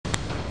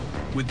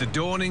With the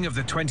dawning of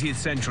the 20th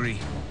century,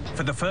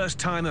 for the first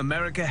time,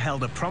 America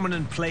held a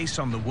prominent place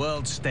on the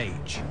world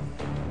stage.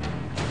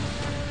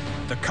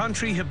 The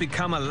country had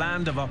become a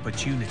land of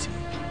opportunity,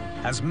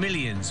 as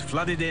millions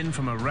flooded in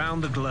from around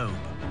the globe.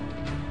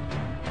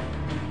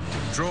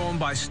 Drawn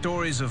by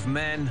stories of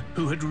men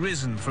who had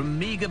risen from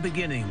meager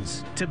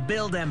beginnings to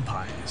build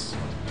empires.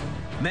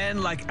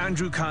 Men like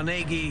Andrew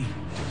Carnegie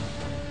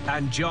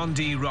and John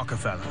D.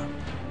 Rockefeller.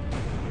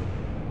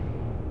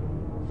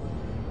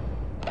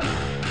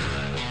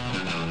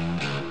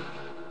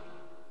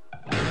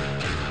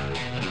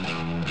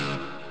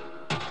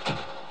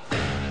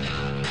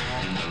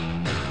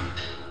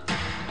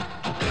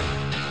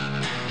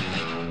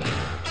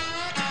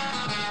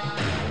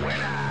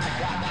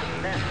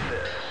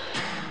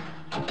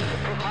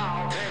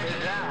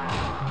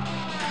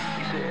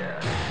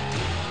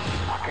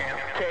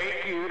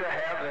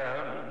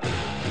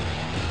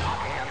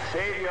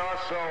 Save your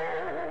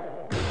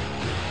soul.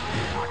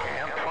 I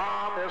can't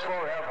promise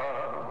forever.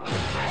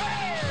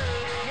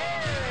 Hey,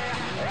 yeah,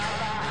 got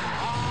my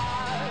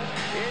heart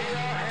in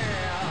your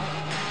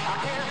hand. I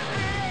can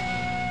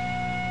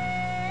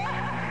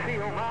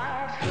feel my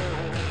soul.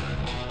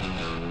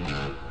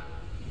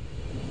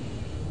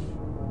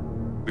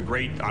 The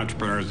great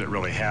entrepreneurs that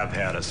really have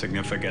had a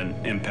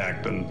significant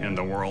impact in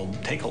the world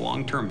take a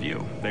long-term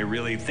view. They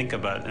really think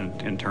about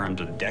it in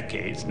terms of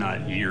decades,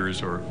 not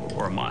years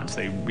or months.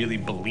 They really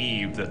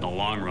believe that in the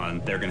long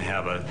run, they're going to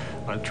have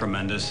a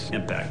tremendous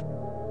impact.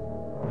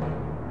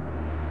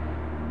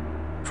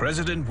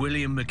 President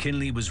William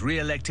McKinley was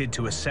re-elected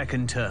to a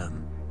second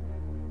term.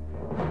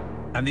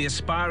 And the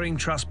aspiring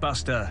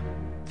trust-buster,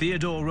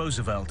 Theodore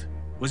Roosevelt,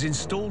 was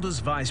installed as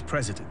vice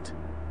president,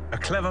 a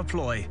clever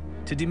ploy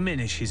to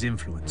diminish his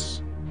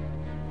influence.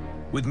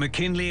 With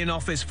McKinley in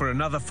office for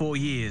another 4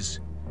 years,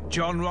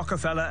 John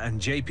Rockefeller and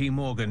J.P.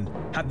 Morgan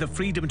had the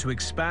freedom to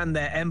expand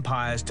their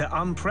empires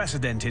to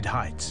unprecedented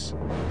heights.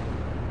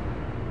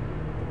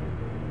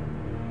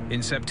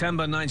 In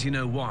September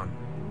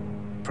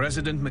 1901,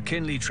 President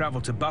McKinley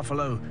traveled to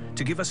Buffalo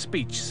to give a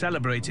speech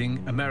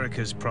celebrating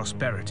America's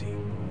prosperity.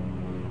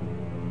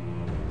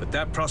 But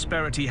that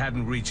prosperity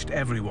hadn't reached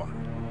everyone.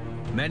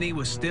 Many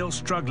were still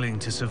struggling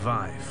to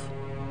survive.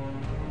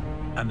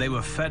 And they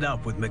were fed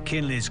up with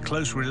McKinley's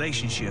close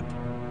relationship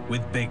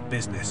with big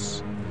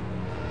business.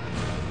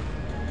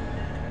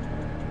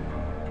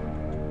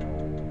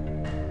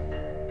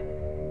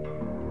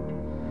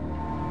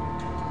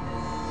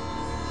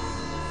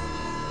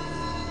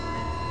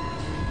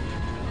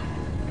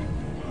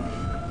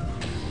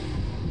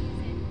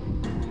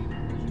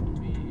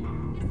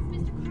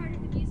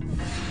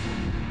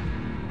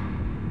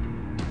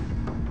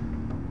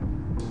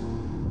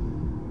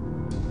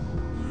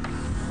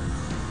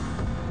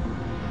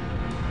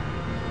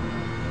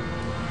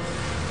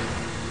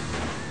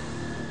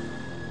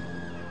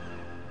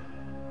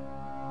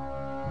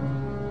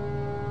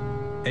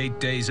 Eight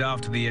days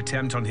after the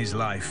attempt on his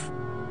life,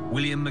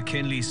 William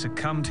McKinley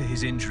succumbed to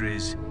his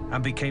injuries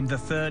and became the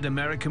third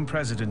American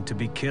president to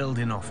be killed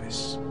in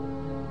office.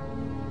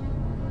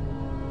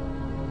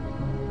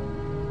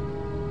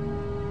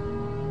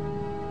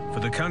 For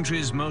the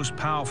country's most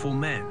powerful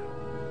men,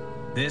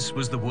 this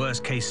was the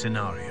worst-case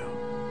scenario.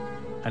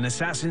 An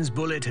assassin's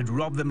bullet had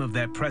robbed them of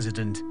their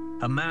president,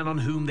 a man on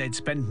whom they'd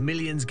spent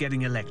millions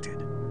getting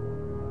elected.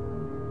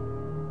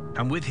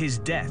 And with his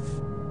death,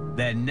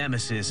 their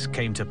nemesis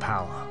came to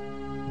power.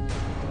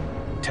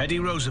 Teddy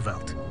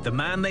Roosevelt, the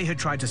man they had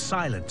tried to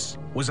silence,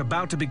 was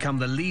about to become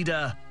the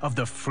leader of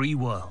the free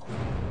world.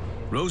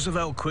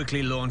 Roosevelt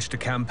quickly launched a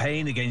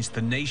campaign against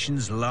the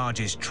nation's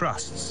largest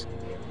trusts.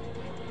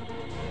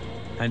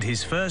 And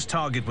his first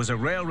target was a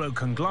railroad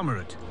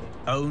conglomerate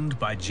owned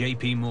by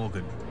J.P.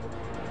 Morgan.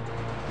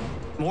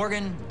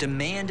 Morgan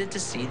demanded to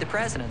see the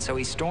president, so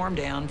he stormed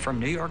down from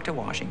New York to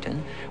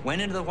Washington,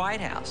 went into the White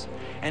House,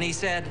 and he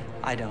said,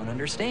 "I don't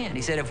understand."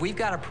 He said, "If we've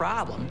got a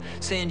problem,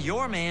 send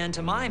your man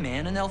to my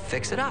man and they'll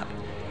fix it up."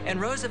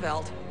 And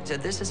Roosevelt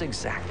said, "This is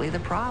exactly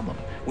the problem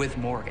with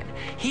Morgan.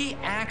 He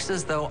acts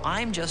as though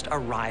I'm just a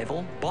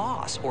rival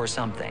boss or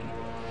something."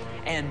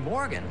 And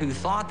Morgan, who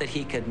thought that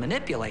he could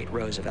manipulate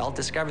Roosevelt,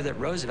 discovered that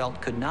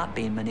Roosevelt could not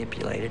be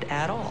manipulated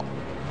at all.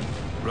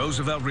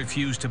 Roosevelt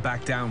refused to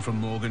back down from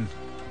Morgan.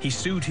 He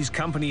sued his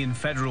company in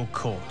federal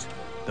court,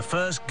 the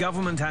first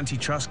government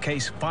antitrust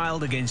case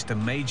filed against a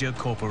major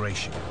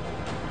corporation.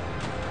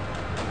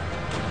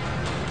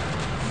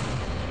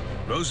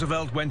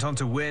 Roosevelt went on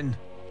to win,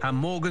 and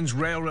Morgan's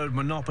railroad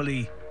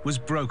monopoly was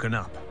broken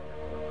up.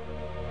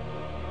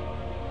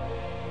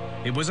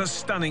 It was a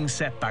stunning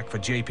setback for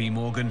J.P.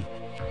 Morgan,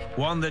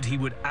 one that he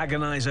would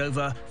agonize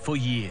over for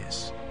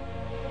years.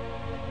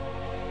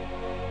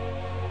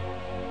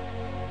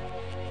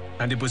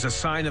 And it was a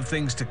sign of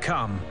things to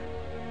come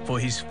for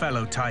his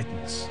fellow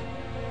Titans.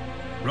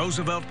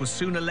 Roosevelt was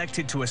soon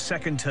elected to a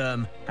second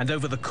term, and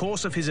over the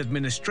course of his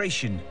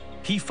administration,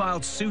 he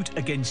filed suit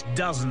against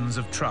dozens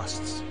of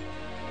trusts.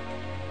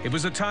 It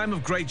was a time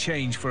of great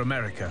change for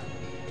America.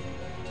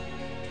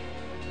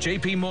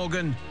 J.P.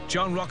 Morgan,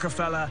 John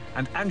Rockefeller,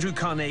 and Andrew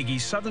Carnegie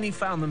suddenly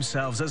found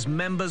themselves as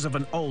members of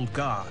an old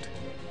guard.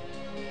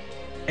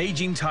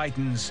 Aging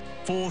titans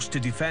forced to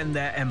defend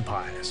their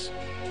empires.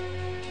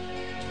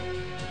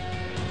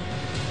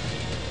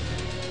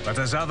 But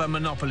as other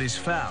monopolies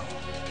fell,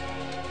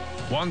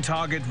 one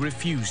target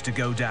refused to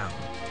go down.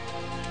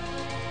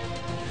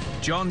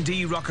 John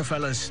D.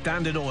 Rockefeller's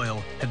Standard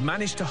Oil had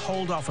managed to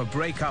hold off a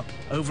breakup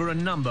over a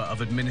number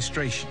of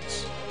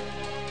administrations.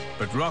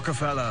 But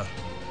Rockefeller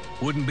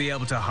wouldn't be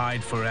able to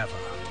hide forever.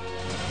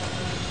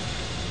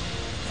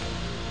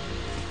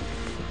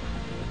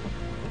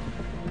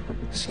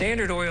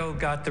 Standard Oil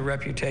got the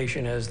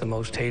reputation as the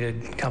most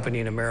hated company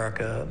in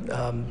America.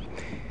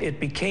 It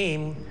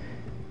became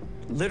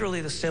literally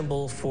the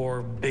symbol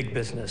for big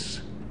business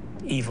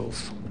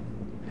evils.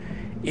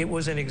 It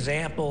was an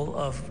example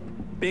of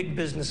big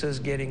businesses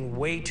getting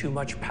way too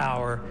much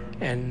power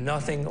and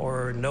nothing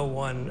or no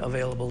one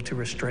available to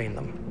restrain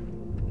them.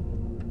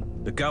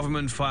 The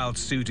government filed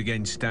suit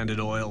against Standard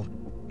Oil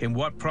in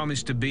what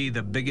promised to be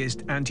the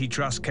biggest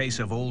antitrust case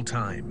of all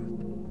time.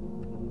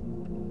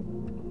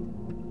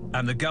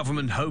 And the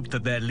government hoped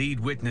that their lead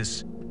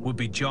witness would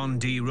be John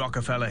D.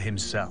 Rockefeller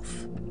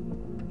himself.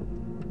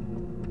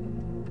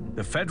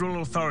 The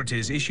federal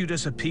authorities issued a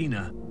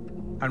subpoena,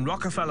 and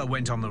Rockefeller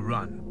went on the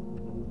run.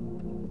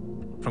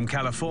 From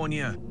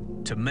California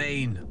to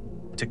Maine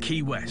to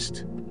Key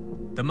West,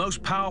 the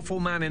most powerful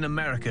man in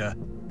America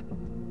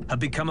had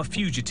become a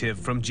fugitive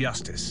from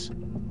justice.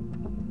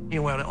 He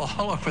went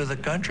all over the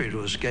country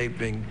to escape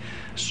being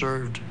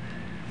served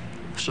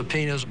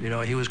subpoenas. You know,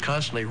 he was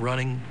constantly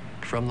running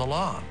from the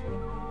law.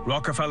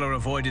 Rockefeller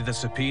avoided the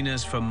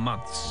subpoenas for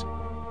months,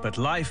 but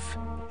life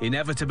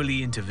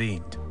inevitably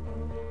intervened.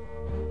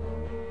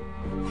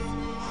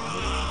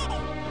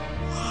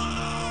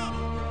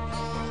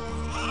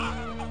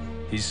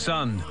 His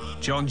son,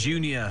 John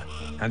Jr.,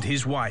 and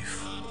his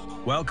wife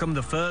welcomed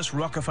the first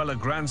Rockefeller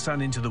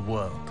grandson into the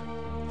world.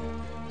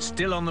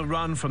 Still on the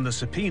run from the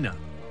subpoena,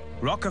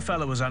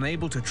 Rockefeller was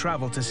unable to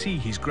travel to see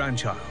his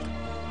grandchild,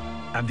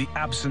 and the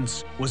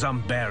absence was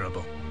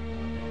unbearable.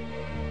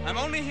 I'm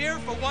only here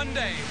for one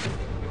day.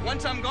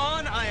 Once I'm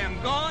gone, I am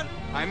gone.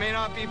 I may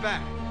not be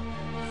back.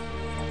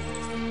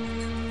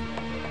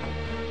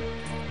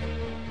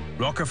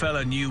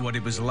 Rockefeller knew what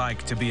it was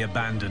like to be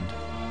abandoned.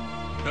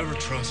 Never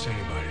trust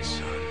anybody,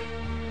 son.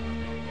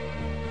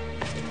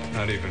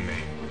 Not even me.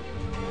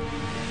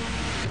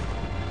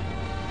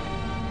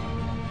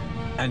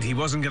 And he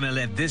wasn't going to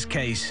let this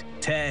case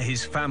tear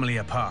his family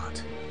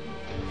apart.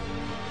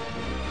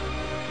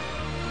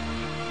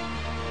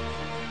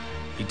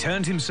 He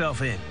turned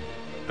himself in,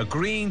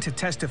 agreeing to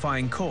testify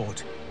in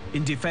court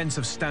in defense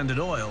of Standard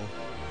Oil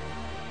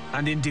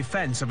and in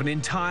defense of an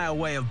entire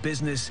way of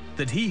business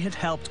that he had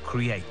helped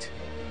create.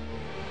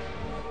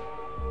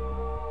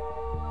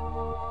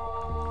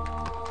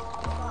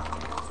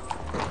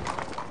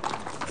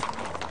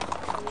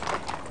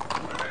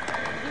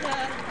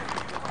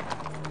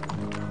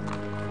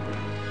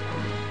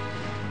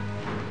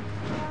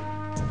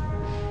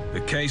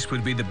 The case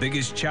would be the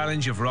biggest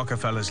challenge of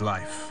Rockefeller's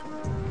life.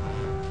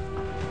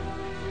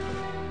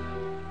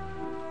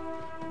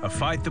 A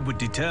fight that would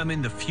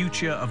determine the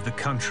future of the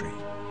country.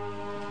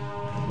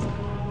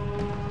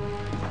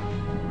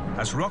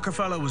 As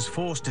Rockefeller was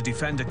forced to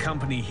defend a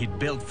company he'd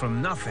built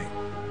from nothing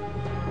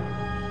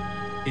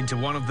into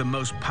one of the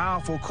most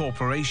powerful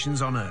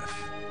corporations on earth.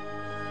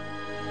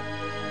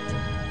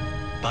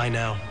 Buy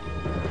now.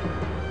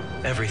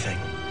 Everything.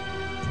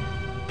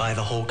 Buy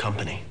the whole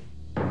company.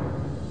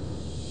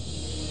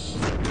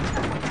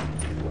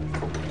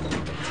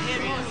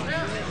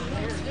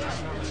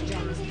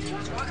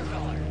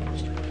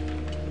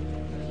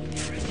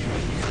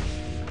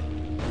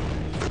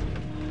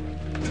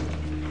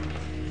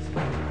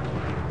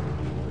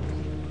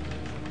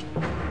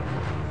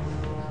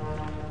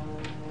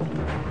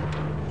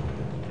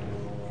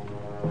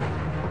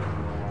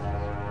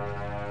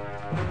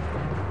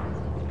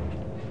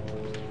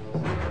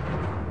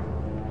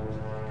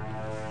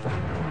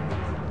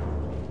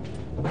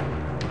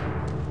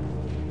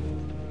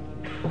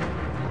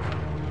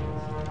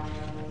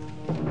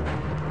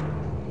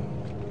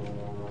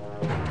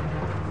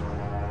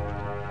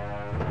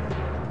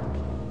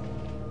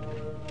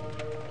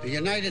 The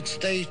United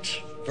States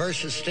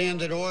versus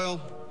Standard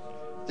Oil.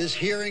 This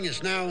hearing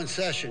is now in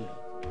session.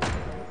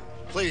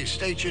 Please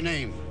state your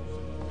name.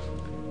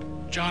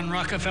 John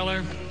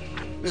Rockefeller.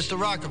 Mr.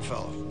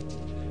 Rockefeller,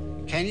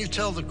 can you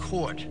tell the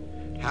court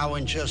how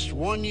in just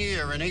 1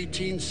 year in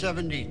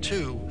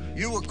 1872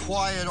 you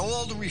acquired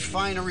all the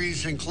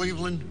refineries in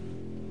Cleveland?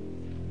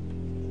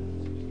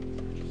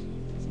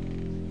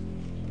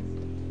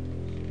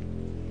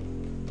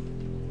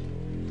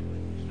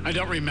 I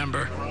don't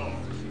remember.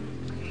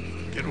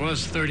 It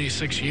was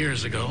 36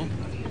 years ago.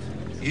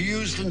 You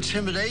used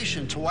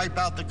intimidation to wipe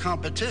out the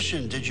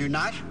competition, did you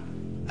not?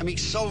 I mean,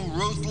 so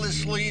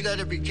ruthlessly that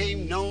it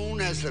became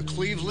known as the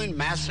Cleveland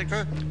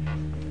Massacre?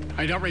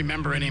 I don't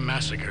remember any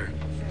massacre.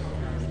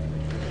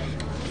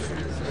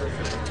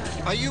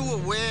 Are you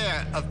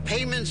aware of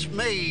payments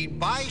made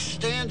by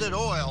Standard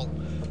Oil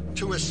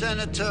to a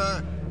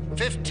senator,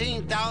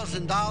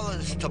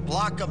 $15,000 to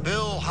block a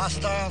bill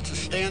hostile to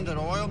Standard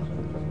Oil?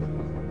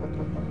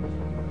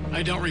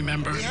 I don't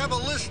remember. We have a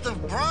list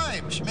of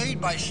bribes made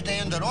by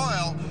Standard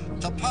Oil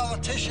to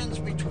politicians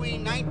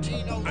between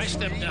 1903... I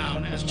stepped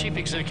down as chief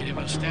executive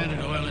of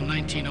Standard Oil in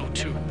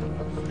 1902.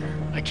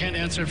 I can't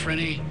answer for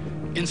any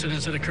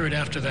incidents that occurred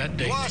after that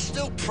date. You are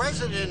still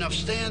president of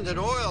Standard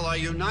Oil, are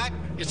you not?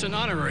 It's an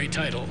honorary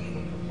title,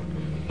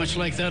 much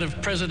like that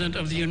of President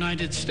of the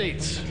United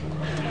States.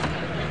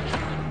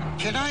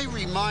 Can I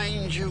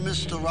remind you,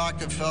 Mr.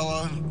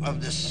 Rockefeller,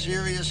 of the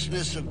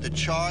seriousness of the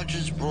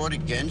charges brought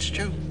against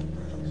you?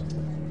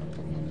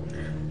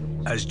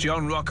 As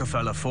John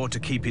Rockefeller fought to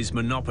keep his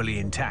monopoly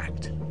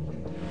intact,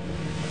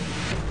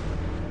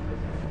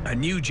 a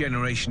new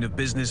generation of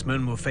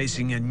businessmen were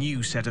facing a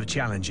new set of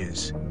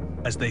challenges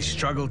as they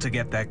struggled to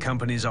get their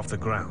companies off the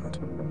ground.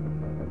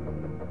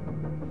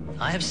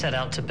 I have set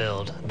out to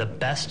build the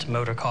best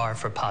motor car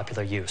for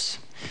popular use.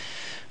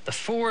 The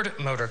Ford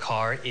motor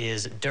car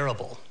is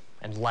durable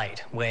and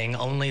light, weighing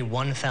only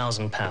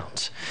 1,000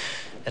 pounds.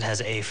 It has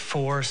a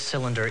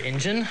 4-cylinder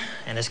engine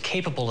and is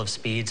capable of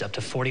speeds up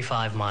to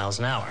 45 miles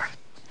an hour.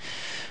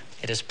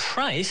 It is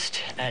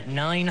priced at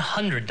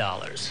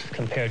 $900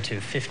 compared to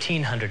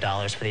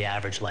 $1,500 for the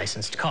average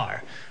licensed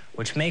car,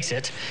 which makes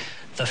it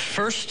the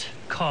first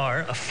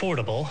car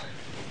affordable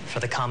for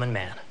the common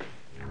man.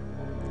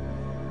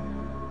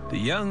 The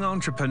young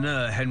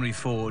entrepreneur Henry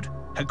Ford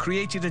had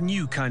created a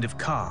new kind of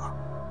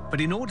car, but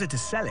in order to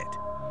sell it,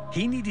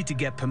 he needed to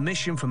get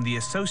permission from the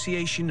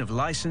Association of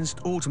Licensed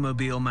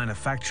Automobile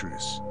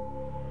Manufacturers,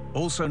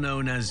 also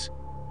known as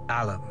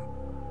ALAM.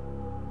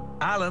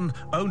 ALAM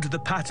owned the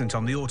patent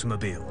on the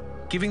automobile,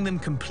 giving them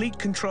complete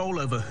control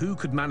over who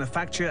could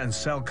manufacture and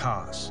sell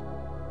cars.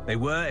 They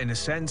were, in a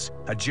sense,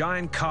 a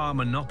giant car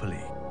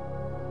monopoly.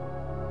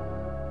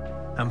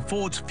 And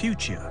Ford's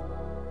future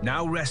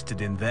now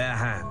rested in their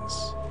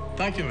hands.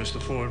 Thank you, Mr.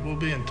 Ford. We'll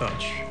be in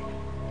touch.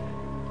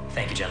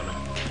 Thank you, gentlemen.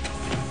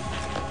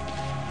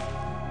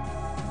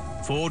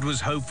 Ford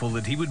was hopeful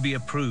that he would be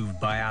approved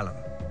by ALAM,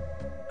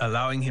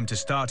 allowing him to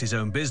start his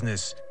own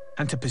business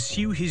and to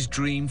pursue his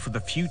dream for the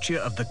future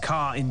of the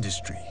car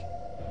industry.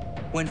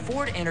 When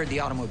Ford entered the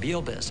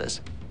automobile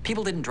business,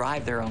 people didn't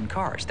drive their own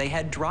cars. They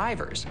had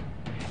drivers.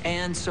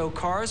 And so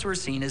cars were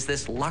seen as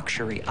this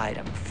luxury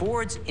item.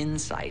 Ford's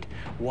insight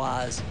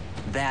was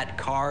that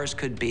cars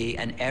could be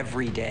an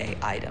everyday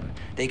item.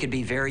 They could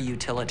be very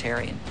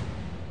utilitarian.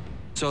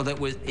 So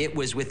that it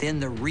was within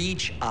the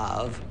reach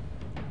of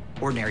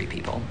ordinary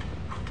people.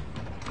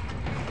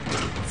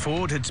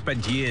 Ford had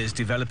spent years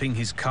developing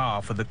his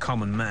car for the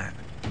common man.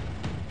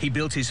 He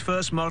built his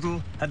first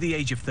model at the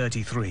age of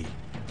 33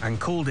 and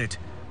called it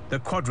the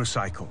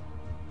quadricycle.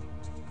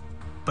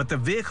 But the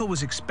vehicle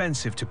was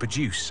expensive to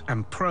produce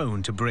and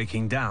prone to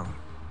breaking down.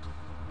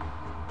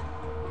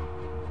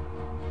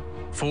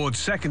 Ford's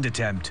second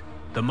attempt,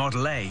 the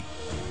Model A,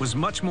 was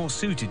much more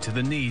suited to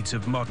the needs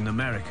of modern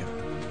America.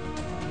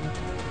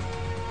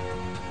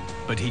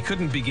 But he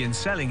couldn't begin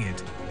selling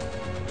it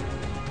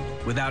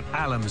without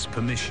ALAM's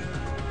permission.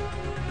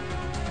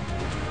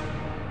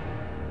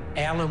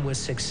 ALAM was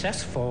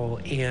successful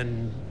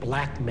in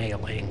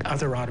blackmailing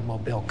other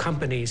automobile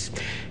companies,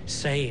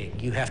 saying,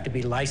 you have to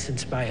be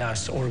licensed by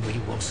us or we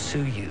will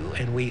sue you,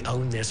 and we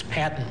own this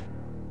patent.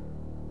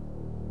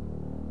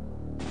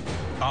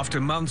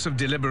 After months of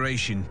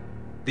deliberation,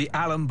 the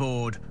ALAM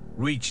board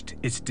reached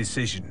its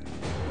decision.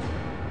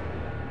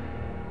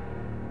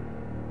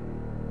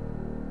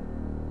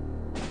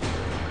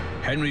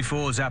 Henry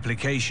Ford's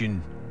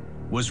application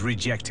was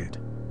rejected.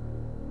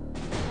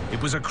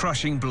 It was a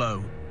crushing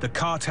blow. The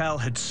cartel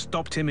had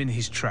stopped him in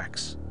his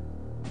tracks.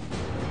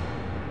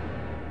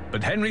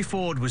 But Henry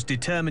Ford was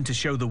determined to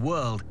show the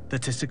world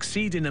that to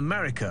succeed in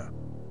America,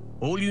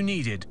 all you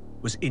needed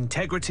was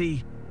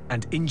integrity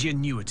and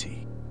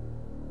ingenuity.